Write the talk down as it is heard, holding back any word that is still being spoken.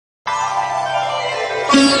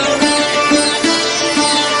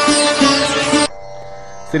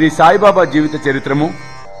శ్రీ సాయిబాబా జీవిత చరిత్రము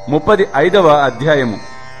 35వ అధ్యాయము.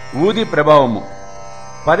 ఊది ప్రభావము.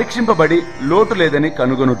 పరీక్షింపబడి లోటు లేదని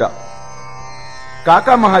కనుగొనుట.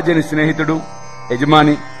 కాకా మహాజని స్నేహితుడు,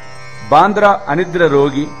 యజమాని, బాంద్రా అనిద్ర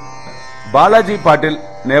రోగి బాలాజీ పాటిల్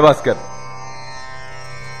నేవాస్కర్.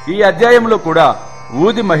 ఈ అధ్యాయంలో కూడా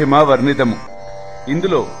ఊది మహిమ వర్ణితము.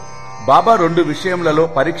 ఇందులో బాబా 2 విషయములలో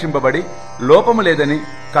పరీక్షింపబడి లోపము లేదని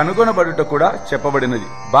కనుగొనబడుట కూడా చెప్పబడినది.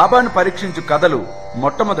 బాబాను పరీక్షించు కథలు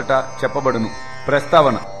మొట్టమొదట చెప్పబడును.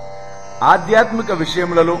 ప్రస్తావన: ఆధ్యాత్మిక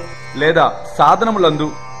విషయములలో లేదా సాధనములందు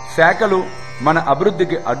శాఖలు మన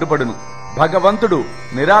అభివృద్ధికి అడ్డుపడును. భగవంతుడు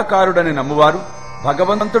నిరాకారుడని నమ్మువారు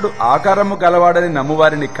భగవంతుడు ఆకారము గలవాడని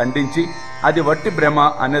నమ్మువారిని ఖండించి అది వట్టి భ్రమ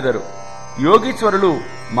అనెదరు. యోగీశ్వరులు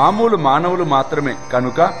మామూలు మానవులు మాత్రమే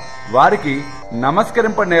కనుక వారికి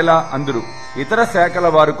నమస్కరింపనేలా అందురు. ఇతర శాఖల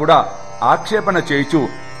వారు కూడా ఆక్షేపణ చేయుచు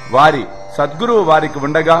వారి సద్గురువు వారికి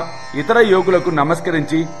ఉండగా ఇతర యోగులకు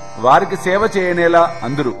నమస్కరించి వారికి సేవ చేయనేలా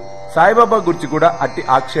అందురు. సాయిబాబా గురించి కూడా అట్టి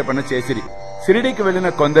ఆక్షేపణ చేసిరి. షిరిడీకి వెళ్లిన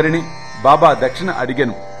కొందరిని బాబా దక్షిణ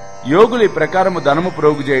అడిగెను. యోగులు ఈ ప్రకారము ధనము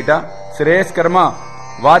ప్రోగు చేయుట శ్రేయస్కరమా?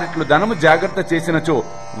 వారిట్లు ధనము జాగ్రత్త చేసినచో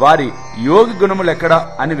వారి యోగి గుణములెక్కడా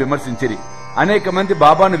అని విమర్శించిరి. అనేక మంది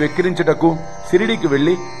బాబాను వెక్కిరించుటకు షిరిడీకి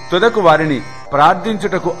వెళ్లి తుదకు వారిని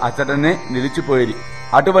ప్రార్థించుటకు అతడనే నిలిచిపోయిరి.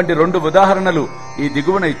 అటువంటి 2 ఉదాహరణలు ఈ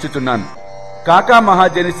దిగువన ఇచ్చుచున్నాను. కాకా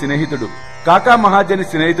మహాజని స్నేహితుడు. కాకా మహాజని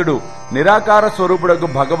స్నేహితుడు నిరాకార స్వరూపుడకు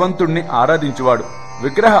భగవంతుణ్ణి ఆరాధించువాడు.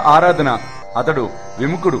 విగ్రహ ఆరాధన అతడు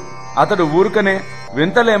విముఖుడు. అతడు ఊరుకనే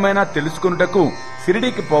వింతలేమైనా తెలుసుకున్నటకు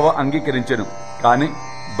షిరిడీకి పోవ అంగీకరించెను. కాని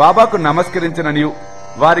బాబాకు నమస్కరించననియు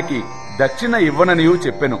వారికి దక్షిణ ఇవ్వననియు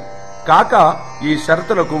చెప్పెను. కాక ఈ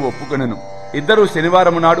షరతులకు ఒప్పుకొనెను. ఇద్దరూ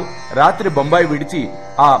శనివారము నాడు రాత్రి బొంబాయి విడిచి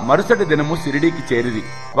ఆ మరుసటి దినము షిరిడీకి చేరిది.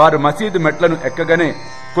 వారు మసీదు మెట్లను ఎక్కగానే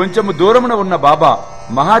కొంచెము దూరమున ఉన్న బాబా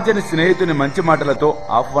మహాజని స్నేహితుని మంచి మాటలతో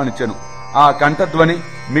ఆహ్వానించెను. ఆ కంఠధ్వని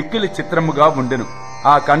మిక్కిలి చిత్రముగా ఉండెను.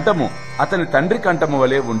 ఆ కంఠము అతని తండ్రి కంఠము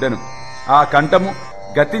వలె ఉండెను. ఆ కంఠము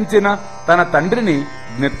గతించిన తన తండ్రిని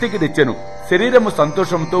జ్ఞప్తికి తెచ్చెను. శరీరము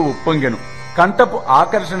సంతోషంతో ఉప్పొంగెను. కంఠపు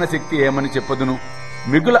ఆకర్షణ శక్తి ఏమని చెప్పదును?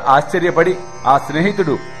 మిగుల ఆశ్చర్యపడి ఆ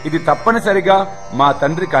స్నేహితుడు ఇది తప్పనిసరిగా మా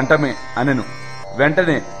తండ్రి కంఠమే అనెను.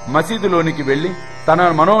 వెంటనే మసీదులోనికి వెళ్లి తన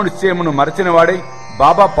మనోనిశ్చయమును మరచినవాడై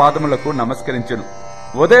బాబా పాదములకు నమస్కరించెను.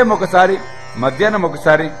 ఉదయం ఒకసారి, మధ్యాహ్నం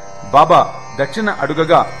ఒకసారి బాబా దక్షిణ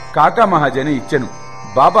అడుగగా కాకా మహాజని ఇచ్చెను.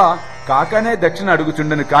 బాబా కాకానే దక్షిణ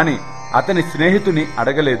అడుగుచుండెను కాని అతని స్నేహితుని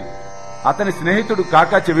అడగలేదు. అతని స్నేహితుడు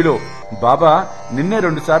కాకా చెవిలో, బాబా నిన్నే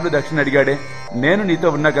 2 సార్లు దక్షిణ అడిగాడే, నేను నీతో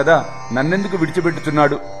ఉన్నా కదా, నన్నెందుకు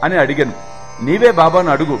విడిచిపెట్టుచున్నాడు అని అడిగాను. నీవే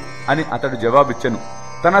బాబాను అడుగు అని అతడు జవాబిచ్చెను.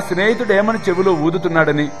 తన స్నేహితుడు ఏమని చెవిలో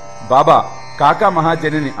ఊదుతున్నాడని బాబా కాకా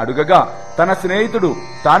మహాజనిని అడుగగా తన స్నేహితుడు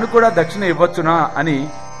తాను కూడా దక్షిణ ఇవ్వచ్చునా అని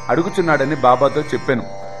అడుగుచున్నాడని బాబాతో చెప్పాను.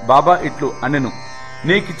 బాబా ఇట్లు అనెను,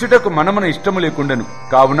 నీకిచ్చుటకు మనమున ఇష్టము లేకుండెను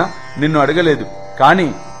కావున నిన్ను అడగలేదు, కాని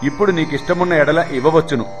ఇప్పుడు నీకిష్టమున్న ఎడల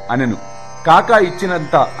ఇవ్వవచ్చును అనెను. కాకా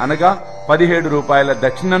ఇచ్చినంత అనగా 17 రూపాయల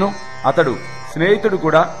దక్షిణను అతడు స్నేహితుడు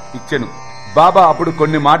కూడా ఇచ్చెను. బాబా అప్పుడు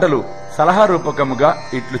కొన్ని మాటలు సలహా రూపకముగా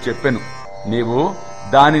ఇట్లు చెప్పెను. నీవు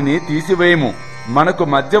దానిని తీసివేయము, మనకు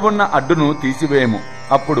మధ్య ఉన్న అడ్డును తీసివేయము.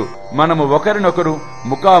 అప్పుడు మనము ఒకరినొకరు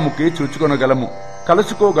ముఖాముఖి చూచుకొనగలము,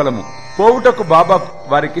 కలుసుకోగలము. పోవుటకు బాబా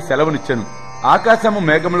వారికి సెలవునిచ్చెను. ఆకాశము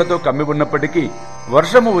మేఘములతో కమ్మి ఉన్నప్పటికీ,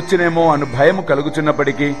 వర్షము వచ్చినేమో అను భయము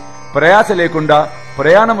కలుగుచున్నప్పటికీ ప్రయాస లేకుండా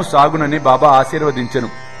ప్రయాణము సాగునని బాబా ఆశీర్వదించెను.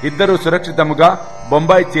 ఇద్దరూ సురక్షితముగా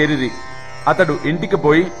బొంబాయి చేరిరి. అతడు ఇంటికి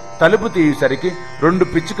పోయి తలుపు తీయుసరికి 2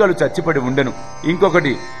 పిచ్చుకలు చచ్చిపడి ఉండెను.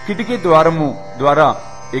 ఇంకొకటి కిటికీ ద్వారము ద్వారా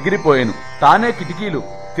ఎగిరిపోయెను. తానే కిటికీలు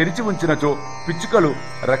తెరిచి ఉంచినచో పిచ్చుకలు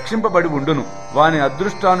రక్షింపబడి ఉండును. వాని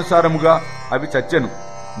అదృష్టానుసారముగా అవి చచ్చెను.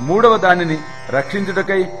 3వ దానిని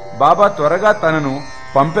రక్షించుటకై బాబా త్వరగా తనను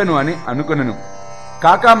పంపెను అని అనుకొనెను.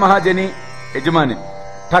 కాకా మహాజని యజమాని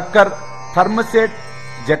ఠక్కర్, థర్మసేట్,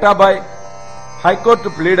 జటాబాయ్ హైకోర్టు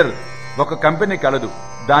ప్లీడర్ ఒక కంపెనీ కలదు.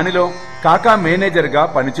 దానిలో కాకా మేనేజర్ గా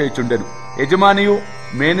పనిచేయుచుండెను. యజమానియు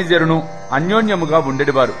మేనేజరును అన్యోన్యముగా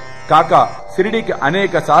ఉండేవారు. కాకా షిరిడీకి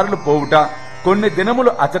అనేక సార్లు పోవుట, కొన్ని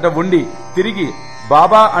దినములు అచట ఉండి తిరిగి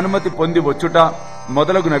బాబా అనుమతి పొంది వచ్చుట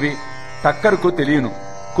మొదలగునవి ఠక్కర్కు తెలియను.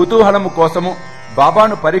 కుతూహలము కోసము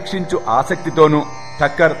బాబాను పరీక్షించు ఆసక్తితోనూ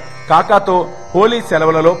ఠక్కర్ కాకాతో హోలీ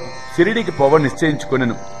సెలవులలో షిరిడీకి పోవ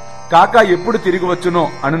నిశ్చయించుకొనెను. కాకా ఎప్పుడు తిరిగి వచ్చునో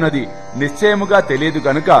అనున్నది నిశ్చయముగా తెలియదు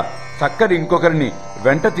గనుక ఠక్కర్ ఇంకొకరిని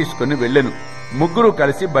వెంట తీసుకుని వెళ్లెను. 3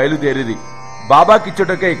 కలిసి బయలుదేరిరి.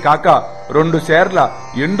 బాబాకిచ్చుటకై కాకా 2 సేర్ల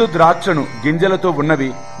ఎండు ద్రాక్షను గింజలతో ఉన్నవి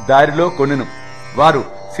దారిలో కొనెను. వారు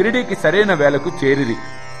షిరిడీకి సరైన వేళకు చేరిరి.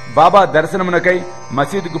 బాబా దర్శనమునకై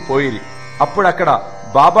మసీదుకు పోయిరి. అప్పుడక్కడ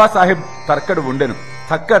బాబాసాహెబ్ తర్కడు ఉండెను.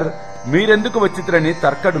 థక్కర్ మీరెందుకు వచ్చిత్రని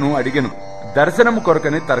తర్కడును అడిగెను. దర్శనము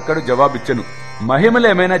కొరకని తర్కడు జవాబిచ్చెను.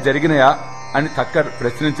 మహిమలేమైనా జరిగినయా అని థక్కర్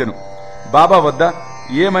ప్రశ్నించెను. బాబా వద్ద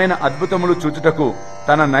ఏమైనా అద్భుతములు చూచుటకు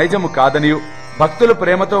తన నైజము కాదనియు, భక్తులు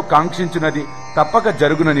ప్రేమతో కాంక్షించున్నది తప్పక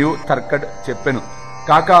జరుగుననియు తర్కడ్ చెప్పెను.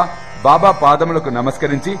 కాకా బాబా పాదములకు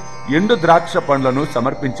నమస్కరించి ఎండు ద్రాక్ష పండ్లను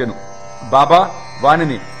సమర్పించెను. బాబా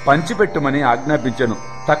వానిని పంచిపెట్టుమని ఆజ్ఞాపించెను.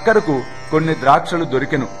 తక్కరకు కొన్ని ద్రాక్షలు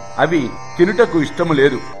దొరికెను. అవి తినుటకు ఇష్టము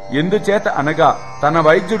లేదు. ఎందుచేత అనగా తన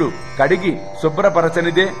వైద్యుడు కడిగి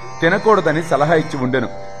శుభ్రపరచనిదే తినకూడదని సలహా ఇచ్చి ఉండెను.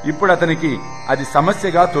 ఇప్పుడు అతనికి అది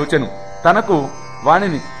సమస్యగా తోచెను. తనకు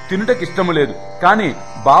వానిని తినుటకిష్టము లేదు. కాని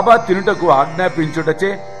బాబా తినుటకు ఆజ్ఞాపించుటచే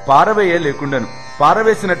పారవేయ లేకుండెను.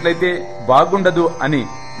 పారవేసినట్లయితే బాగుండదు అని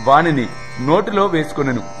వానిని నోటిలో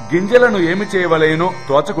వేసుకొనెను. గింజలను ఏమి చేయవలయనో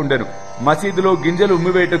తోచకుండెను. మసీదులో గింజలు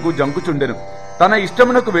ఉమ్మివేయటకు జంకుచుండెను. తన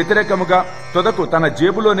ఇష్టమునకు వ్యతిరేకముగా తొదకు తన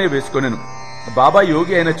జేబులోనే వేసుకొనెను. బాబా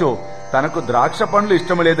యోగి అయినచో తనకు ద్రాక్ష పండ్లు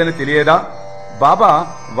ఇష్టము లేదని తెలియదా? బాబా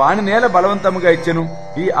వాని నేల బలవంతముగా ఇచ్చెను.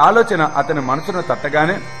 ఈ ఆలోచన అతని మనసును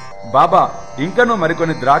తట్టగానే బాబా ఇంకనూ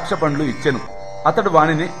మరికొన్ని ద్రాక్ష పండ్లు ఇచ్చెను. అతడు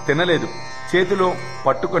వానిని తినలేదు. చేతిలో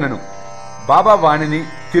పట్టుకొనెను. బాబా వానిని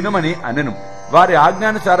తినమని అనెను. వారి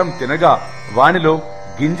ఆజ్ఞానుసారం తినగా వానిలో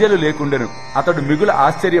గింజలు లేకుండెను. అతడు మిగుల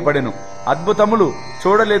ఆశ్చర్యపడెను. అద్భుతములు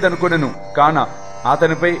చూడలేదనుకొనెను. కాన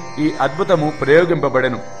అతనిపై ఈ అద్భుతము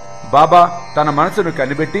ప్రయోగింపబడెను. బాబా తన మనసును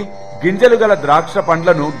కనిపెట్టి గింజలు గల ద్రాక్ష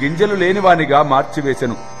పండ్లను గింజలు లేనివానిగా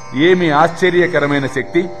మార్చివేశెను. ఏమి ఆశ్చర్యకరమైన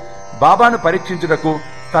శక్తి! బాబాను పరీక్షించుటకు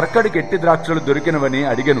తర్కడికి ఎట్టి ద్రాక్షలు దొరికినవని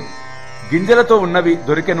అడిగెను. గింజలతో ఉన్నవి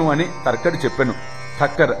దొరికెను అని తర్కడి చెప్పెను.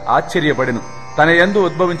 థక్కర్ ఆశ్చర్యపడెను. తన యందు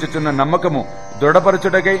ఉద్భవించుచున్న నమ్మకము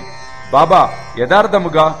దృఢపరచుటకై బాబా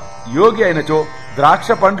యథార్థముగా యోగి అయినచో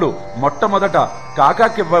ద్రాక్ష పండ్లు మొట్టమొదట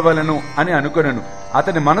కాకాకివ్వవలను అని అనుకొనెను.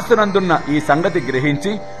 అతని మనస్సునందున్న ఈ సంగతి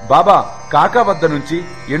గ్రహించి బాబా కాకా వద్ద నుంచి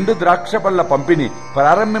ఎండు ద్రాక్ష పళ్ల పంపిణీ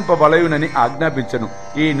ప్రారంభింపబలయునని ఆజ్ఞాపించెను.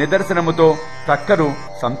 ఈ నిదర్శనముతో తక్కరు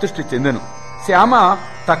సంతృష్టి చెందెను. శ్యామ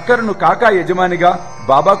తక్కరును కాకా యజమానిగా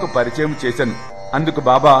బాబాకు పరిచయం చేశెను. అందుకు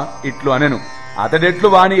బాబా ఇట్లు అనెను, అతడెట్లు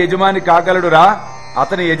వాని యజమాని కాగలడురా?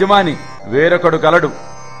 అతని యజమాని వేరొకడు గలడు.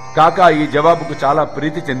 కాకా ఈ జవాబుకు చాలా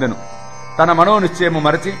ప్రీతి చెందెను. తన మనోనిశ్చయము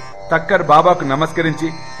మరచి తక్కర్ బాబాకు నమస్కరించి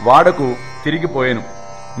వాడకు తిరిగిపోయెను.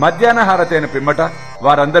 మధ్యాహ్నహారతైన పిమ్మట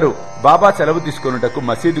వారందరూ బాబా సెలవు తీసుకొనుటకు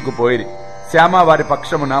మసీదుకు పోయిరి. శ్యామ వారి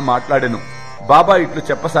పక్షమున మాట్లాడెను. బాబా ఇట్లు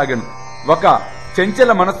చెప్పసాగెను. ఒక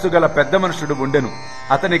చెంచల మనస్సు గల పెద్ద మనుషుడు ఉండెను.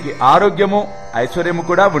 అతనికి ఆరోగ్యము ఐశ్వర్యము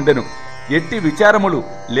కూడా ఉండెను. ఎట్టి విచారములు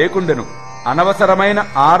లేకుండెను. అనవసరమైన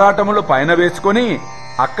ఆరాటములు పైన వేసుకొని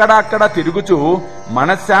అక్కడక్కడ తిరుగుచూ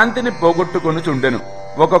మనశ్శాంతిని పోగొట్టుకొనుచుండెను.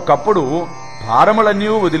 ఒక్కొక్కప్పుడు భారములన్నీ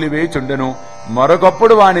వదిలివేయుచుండెను.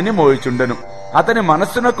 మరొకప్పుడు వానిని మోయుచుండెను. అతని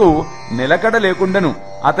మనస్సునకు నిలకడ లేకుండెను.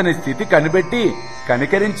 అతని స్థితి కనిపెట్టి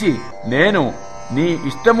కనికరించి, నేను నీ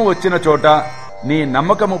ఇష్టము వచ్చిన చోట నీ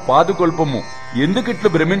నమ్మకము పాదుకొల్పము, ఎందుకిట్లు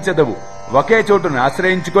భ్రమించదవు? ఒకే చోటును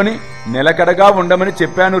ఆశ్రయించుకొని నిలకడగా ఉండమని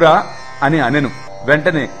చెప్పానురా అని అనెను.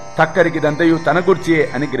 వెంటనే తక్కరికిదంతయు తన గుర్చియే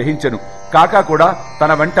అని గ్రహించెను. కాకా కూడా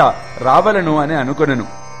తన వెంట రావలను అని అనుకొనెను.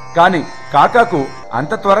 కాని కాకాకు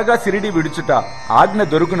అంత త్వరగా షిరిడి విడుచుట ఆజ్ఞ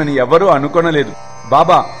దొరుకునని ఎవరూ అనుకొనలేదు.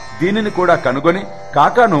 బాబా దీనిని కూడా కనుగొని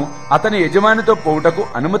కాకాను అతని యజమానితో పోవుటకు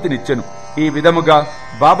అనుమతినిచ్చెను. ఈ విధముగా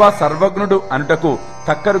బాబా సర్వజ్ఞుడు అనుటకు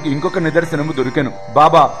తక్కరుకి ఇంకొక నిదర్శనము దొరికెను.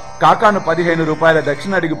 బాబా కాకాను 15 రూపాయల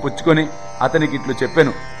దక్షిణ అడిగి పుచ్చుకొని అతనికి ఇట్లు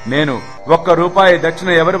చెప్పెను, నేను 1 రూపాయి దక్షిణ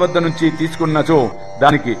ఎవరి వద్ద నుంచి తీసుకున్నచో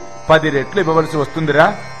దానికి 10 రెట్లు ఇవ్వవలసి వస్తుందిరా.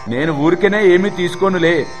 నేను ఊరికేనే ఏమీ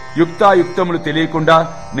తీసుకోనులే. యుక్తాయుక్తములు తెలియకుండా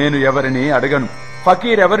నేను ఎవరిని అడగను.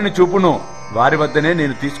 ఫకీర్ ఎవరిని చూపునో వారి వద్దనే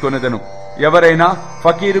నేను తీసుకొనేదను. ఎవరైనా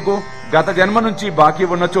ఫకీరుకు గత జన్మ నుంచి బాకీ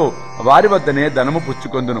ఉన్నచో వారి వద్దనే ధనము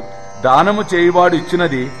పుచ్చుకొందును. దానము చేయువాడు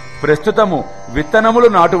ఇచ్చినది ప్రస్తుతము విత్తనములు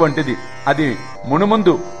నాటు వంటిది. అది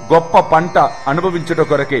మునుముందు గొప్ప పంట అనుభవించుట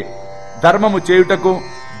కొరకే. ధర్మము చేయుటకు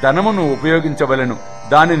ధనమును ఉపయోగించవలెను.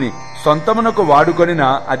 దానిని సొంతమునకు వాడుకొనినా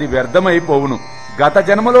అది వ్యర్థమైపోవును. గత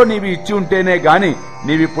జన్మలో నీవి ఇచ్చి ఉంటేనే గాని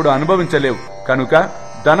నీవిప్పుడు అనుభవించలేవు. కనుక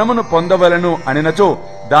ధనమును పొందవలను అనినచో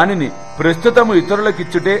దానిని ప్రస్తుతము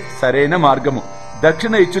ఇతరులకిచ్చుటే సరైన మార్గము.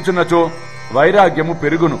 దక్షిణ ఇచ్చుచున్నచో వైరాగ్యము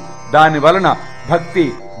పెరుగును. దాని వలన భక్తి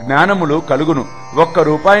జ్ఞానములు కలుగును. 1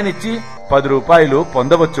 రూపాయినిచ్చి 10 రూపాయలు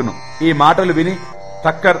పొందవచ్చును. ఈ మాటలు విని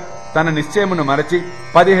తక్కర్ తన నిశ్చయమును మరచి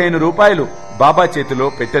 15 రూపాయలు బాబా చేతిలో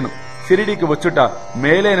పెట్టెను. షిరిడీకి వచ్చుట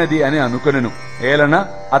మేలైనది అని అనుకొనెను. ఏలన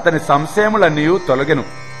అతని సంశయములన్నీ తొలగెను.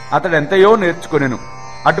 అతడెంతయో నేర్చుకొనెను.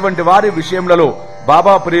 అటువంటి వారి విషయములలో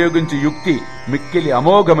బాబా ప్రయోగించి యుక్తి మిక్కిలి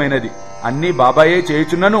అమోఘమైనది. అన్నీ బాబాయే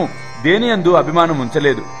చేయుచున్నను దేనియందు అభిమానం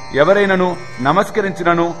ఉంచలేదు. ఎవరైనను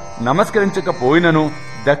నమస్కరించినను నమస్కరించకపోయినను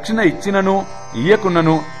దక్షిణ ఇచ్చినను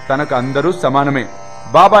ఇయ్యకున్నను తనకు అందరూ సమానమే.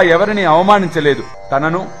 బాబా ఎవరిని అవమానించలేదు.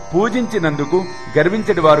 తనను పూజించినందుకు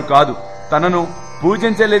గర్వించేవారు కాదు. తనను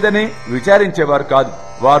పూజించలేదని విచారించేవారు కాదు.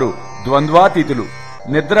 వారు ద్వంద్వాతీతులు.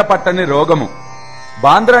 నిద్ర పట్టని రోగము.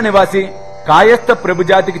 బాంద్రా నివాసి కాయస్థ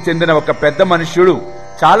ప్రభుజాతికి చెందిన ఒక పెద్ద మనుష్యుడు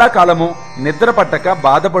చాలా కాలము నిద్ర పట్టక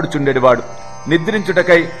బాధపడుచుండేవాడు.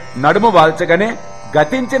 నిద్రించుటకై నడుము వాల్చగానే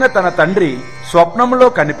గతించిన తన తండ్రి స్వప్నములో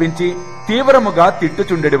కనిపించి తీవ్రముగా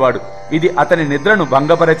తిట్టుచుండెడివాడు. ఇది అతని నిద్రను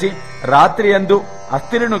భంగపరచి రాత్రియందు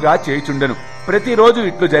అస్థిరునుగా చేయుచుండెను. ప్రతిరోజు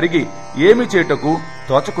ఇట్లు జరిగి ఏమి చేయుటకు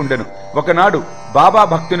తోచకుండెను. ఒకనాడు బాబా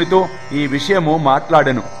భక్తునితో ఈ విషయము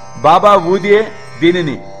మాట్లాడెను. బాబా ఊదియే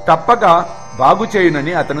దీనిని తప్పక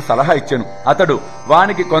బాగుచేయునని అతను సలహా ఇచ్చెను. అతడు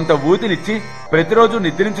వానికి కొంత ఊదినిచ్చి ప్రతిరోజు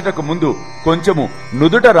నిద్రించుటకు ముందు కొంచెము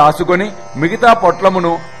నుదుట రాసుకొని మిగతా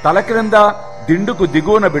పొట్లమును తల క్రింద దిండుకు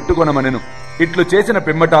దిగువన పెట్టుకొనమనెను. ఇట్లు చేసిన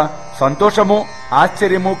పిమ్మట సంతోషము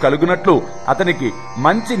ఆశ్చర్యము కలుగునట్లు అతనికి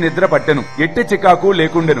మంచి నిద్ర పట్టెను. ఎట్టి చికాకు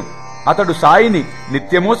లేకుండెను. అతడు సాయిని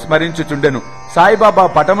నిత్యము స్మరించుచుండెను. సాయిబాబా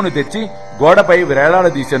పటమును తెచ్చి గోడపై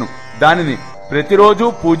వేలాడదీసెను. దానిని ప్రతిరోజు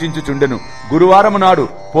పూజించుచుండెను. గురువారము నాడు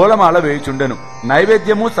పూలమాల వేయుచుండెను.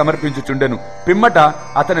 నైవేద్యము సమర్పించుచుండెను. పిమ్మట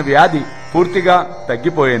అతని వ్యాధి పూర్తిగా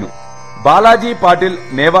తగ్గిపోయెను. బాలాజీ పాటిల్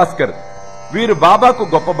నేవాస్కర్ వీరు బాబాకు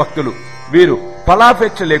గొప్ప భక్తులు. వీరు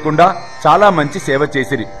ఫలాపేక్ష లేకుండా చాలా మంచి సేవ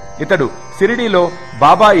చేసిరి. ఇతడు షిరిడీలో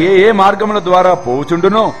బాబా ఏ మార్గముల ద్వారా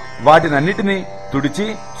పోవుచుండునో వాటినన్నిటినీ తుడిచి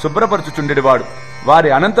శుభ్రపరచుచుండెడివాడు. వారి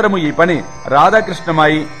అనంతరము ఈ పని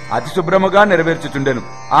రాధాకృష్ణమాయి అతి శుభ్రముగా నెరవేర్చుచుండెను.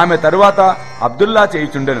 ఆమె తరువాత అబ్దుల్లా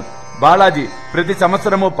చేయుచుండెను. బాలాజీ ప్రతి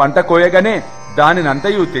సంవత్సరము పంట కోయగానే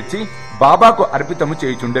దానినంతయు తెచ్చి బాబాకు అర్పితము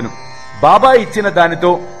చేయుచుండెను. బాబా ఇచ్చిన దానితో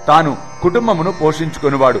తాను కుటుంబమును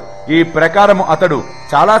పోషించుకొనివాడు. ఈ ప్రకారము అతడు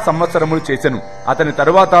చాలా సంవత్సరములు చేసెను. అతని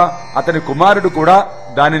తరువాత అతని కుమారుడు కూడా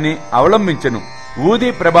దానిని అవలంబించెను. ఊది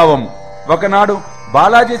ప్రభావము. ఒకనాడు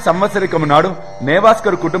బాలాజీ సంవత్సరికము నాడు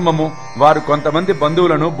నేవాస్కర్ కుటుంబము వారు కొంతమంది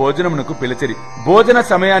బంధువులను భోజనమునకు పిలిచిరి. భోజన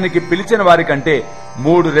సమయానికి పిలిచిన వారి కంటే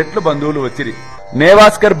 3 రెట్లు బంధువులు వచ్చిరి.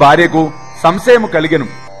 నేవాస్కర్ భార్యకు సంశయము కలిగెను.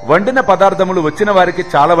 వండిన పదార్థములు వచ్చిన వారికి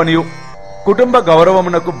చాలవనియు కుటుంబ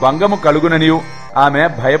గౌరవమునకు భంగము కలుగుననియు ఆమె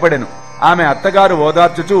భయపడెను. ఆమె అత్తగారు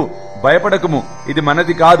ఓదార్చుచు, భయపడకము, ఇది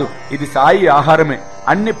మనది కాదు, ఇది సాయి ఆహారమే.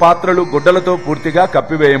 అన్ని పాత్రలు గుడ్డలతో పూర్తిగా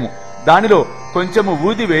కప్పివేయము. దానిలో కొంచెము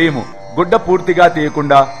ఊది వేయము. గుడ్డ పూర్తిగా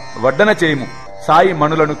తీయకుండా వడ్డన చేయము. సాయి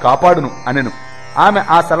మనులను కాపాడును అనెను. ఆమె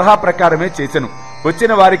ఆ సలహా ప్రకారమే చేసెను.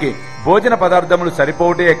 వచ్చిన వారికి భోజన పదార్థములు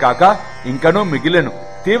సరిపోవటే కాక ఇంకనూ మిగిలెను.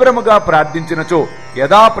 తీవ్రముగా ప్రార్థించినచో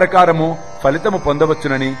యథాప్రకారము ఫలితము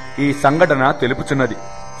పొందవచ్చునని ఈ సంఘటన తెలుపుచున్నది.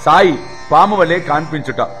 సాయి పాము వలె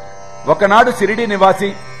కాన్పించుట. ఒకనాడు షిరిడి నివాసి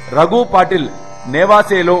రఘు పాటిల్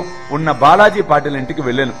నేవాసేలో ఉన్న బాలాజీ పాటిల్ ఇంటికి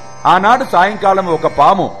వెళ్లెను. ఆనాడు సాయంకాలం ఒక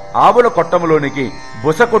పాము ఆవుల కొట్టములోనికి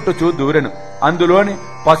బుసకొట్టుచూ దూరెను. అందులోని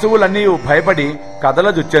పశువులన్నీ భయపడి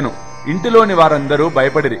కదలజుచ్చెను. ఇంటిలోని వారందరూ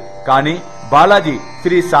భయపడిరి. కాని బాలాజీ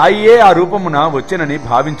శ్రీ సాయియే ఆ రూపమున వచ్చెనని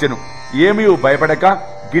భావించెను. ఏమీ భయపడక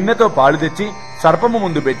గిన్నెతో పాలు తెచ్చి సర్పము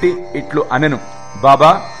ముందు పెట్టి ఇట్లు అనెను, బాబా,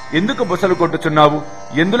 ఎందుకు బుసలు కొట్టుచున్నావు?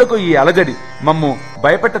 ఎందులకు ఈ అలజడి? మమ్ము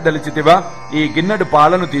భయపెట్టదలిచితివా? ఈ గిన్నెడు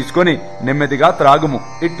పాలను తీసుకొని నెమ్మదిగా త్రాగుము.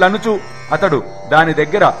 ఇట్లనుచు అతడు దాని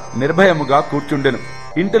దగ్గర నిర్భయముగా కూర్చుండెను.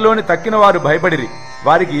 ఇంటిలోని తక్కిన వారు భయపడిరి.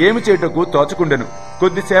 వారికి ఏమి చేయుటకు తోచకుండెను.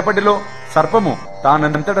 కొద్దిసేపటిలో సర్పము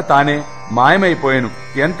తానంతట తానే మాయమైపోయెను.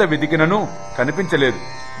 ఎంత వెదికినను కనిపించలేదు.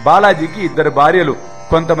 బాలాజీకి 2 భార్యలు,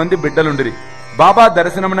 కొంతమంది బిడ్డలుండిరి. బాబా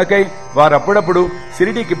దర్శనమునకై వారప్పుడప్పుడు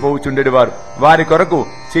షిరిడీకి పోవుచుండెడివారు. వారి కొరకు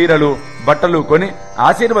చీరలు బట్టలు కొని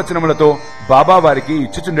ఆశీర్వచనములతో బాబా వారికి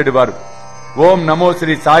ఇచ్చుచుండెడివారు. ఓం నమో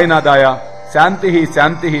శ్రీ సాయినాథాయ. శాంతి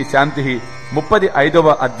శాంతి శాంతి.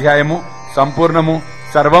 35వ అధ్యాయము సంపూర్ణము.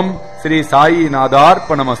 సర్వం శ్రీ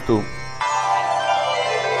సాయినాథార్పణమస్తు.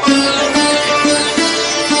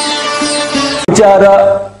 అభిచార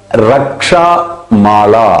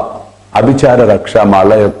రక్షామాల. అభిచార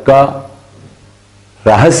రక్షామాల యొక్క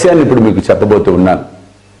రహస్యాన్ని ఇప్పుడు మీకు చెప్పబోతూ ఉన్నాను.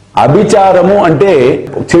 అభిచారము అంటే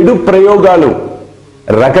చెడు ప్రయోగాలు,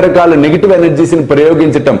 రకరకాల నెగిటివ్ ఎనర్జీస్ని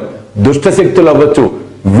ప్రయోగించటం, దుష్ట శక్తులు అవ్వచ్చు.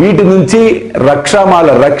 వీటి నుంచి రక్షామాల,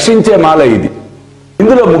 రక్షించే మాల ఇది.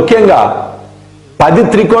 ఇందులో ముఖ్యంగా 10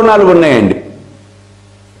 త్రికోణాలు ఉన్నాయండి.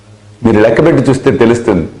 మీరు లెక్కబెట్టి చూస్తే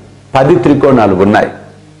తెలుస్తుంది. 10 త్రికోణాలు ఉన్నాయి.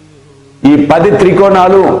 ఈ 10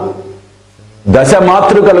 త్రికోణాలు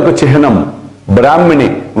దశమాతృకలకు చిహ్నం. బ్రాహ్మిణి,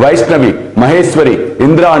 వైష్ణవి, మహేశ్వరి,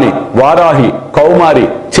 ఇంద్రాణి, వారాహి, కౌమారి,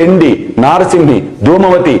 చండి, నారసింహి,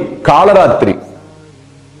 ధూమవతి, కాళరాత్రి.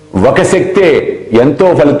 ఒక శక్తే ఎంతో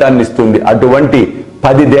ఫలితాన్ని ఇస్తుంది. అటువంటి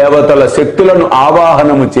 10 దేవతల శక్తులను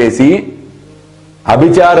ఆవాహనము చేసి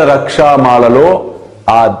అభిచార రక్షామాలలో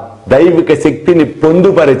ఆ దైవిక శక్తిని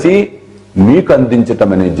పొందుపరిచి మీకు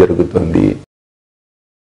అందించటం అనేది జరుగుతుంది.